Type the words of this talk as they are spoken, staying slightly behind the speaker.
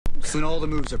And all the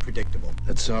moves are predictable.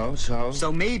 That's so?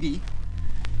 So maybe,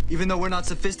 even though we're not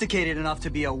sophisticated enough to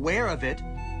be aware of it,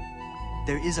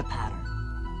 there is a pattern.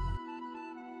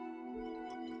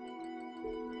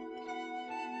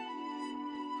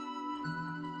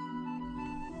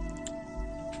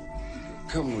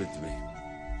 Come with me.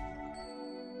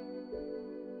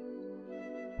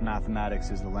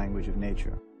 Mathematics is the language of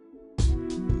nature.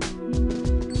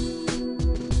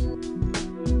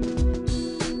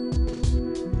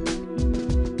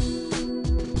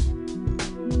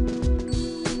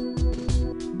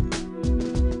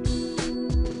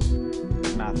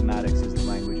 Mathematics is the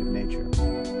language of nature.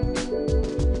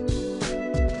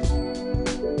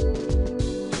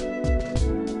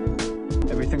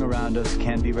 Everything around us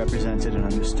can be represented and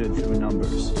understood through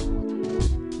numbers.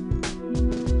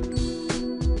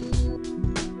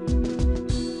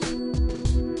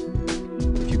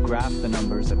 If you graph the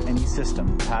numbers of any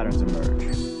system, patterns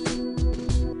emerge.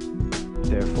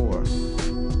 Therefore,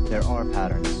 there are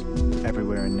patterns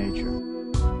everywhere in nature.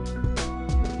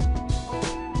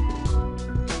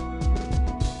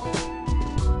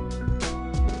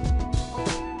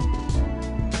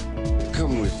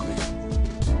 Come with me.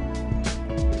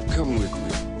 Come with me.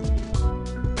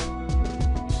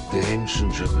 The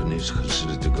ancient Japanese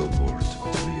considered the go board to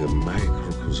be a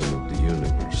microcosm of the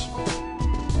universe.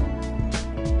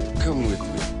 Come with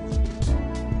me.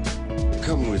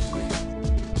 Come with me.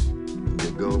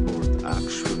 The go board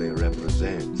actually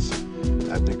represents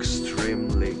an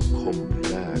extremely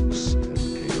complex and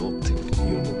chaotic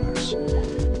universe.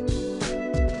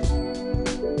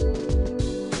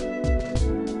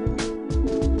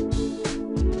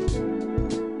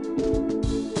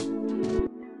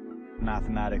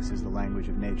 Mathematics is the language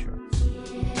of nature.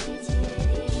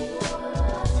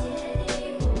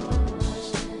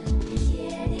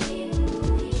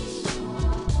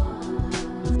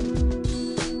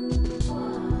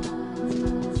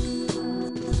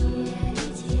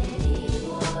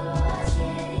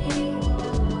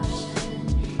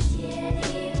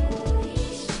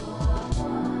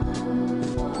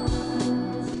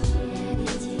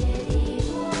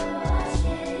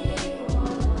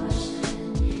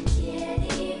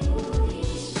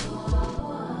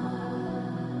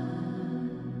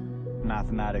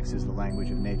 Mathematics is the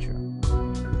language of nature.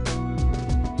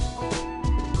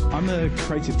 I'm a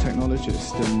creative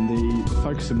technologist, and the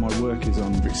focus of my work is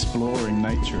on exploring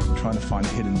nature and trying to find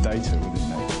hidden data within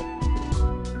nature.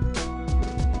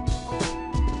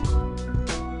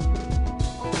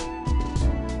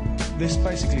 This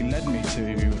basically led me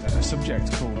to a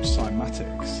subject called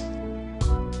Cymatics.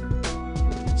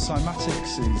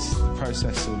 Cymatics is the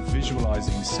process of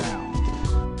visualizing sound.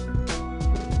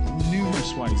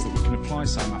 Numerous ways that we can apply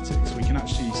cymatics, we can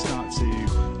actually start to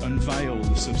unveil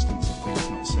the substance of things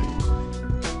not seen.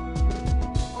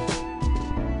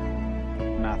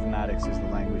 Mathematics is the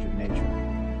language of nature.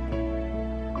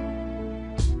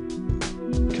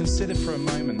 Consider for a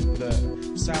moment that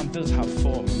sound does have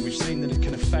form, and we've seen that it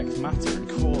can affect matter and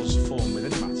cause form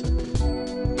within matter.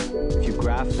 If you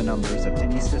graph the numbers of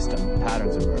any system,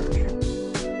 patterns emerge.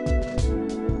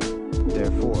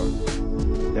 Therefore,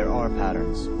 there are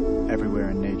patterns everywhere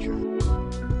in nature.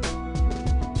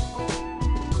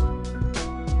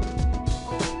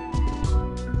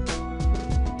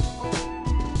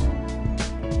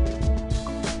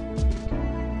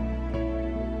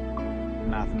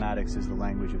 Mathematics is the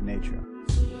language of nature.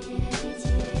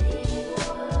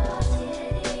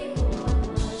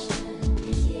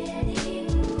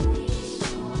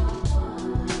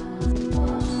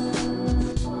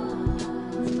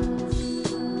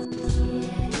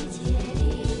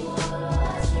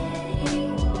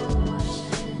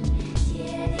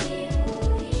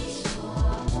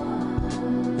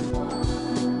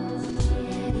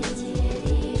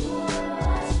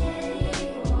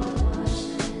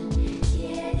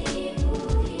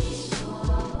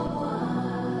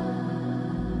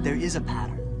 There is a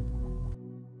pattern.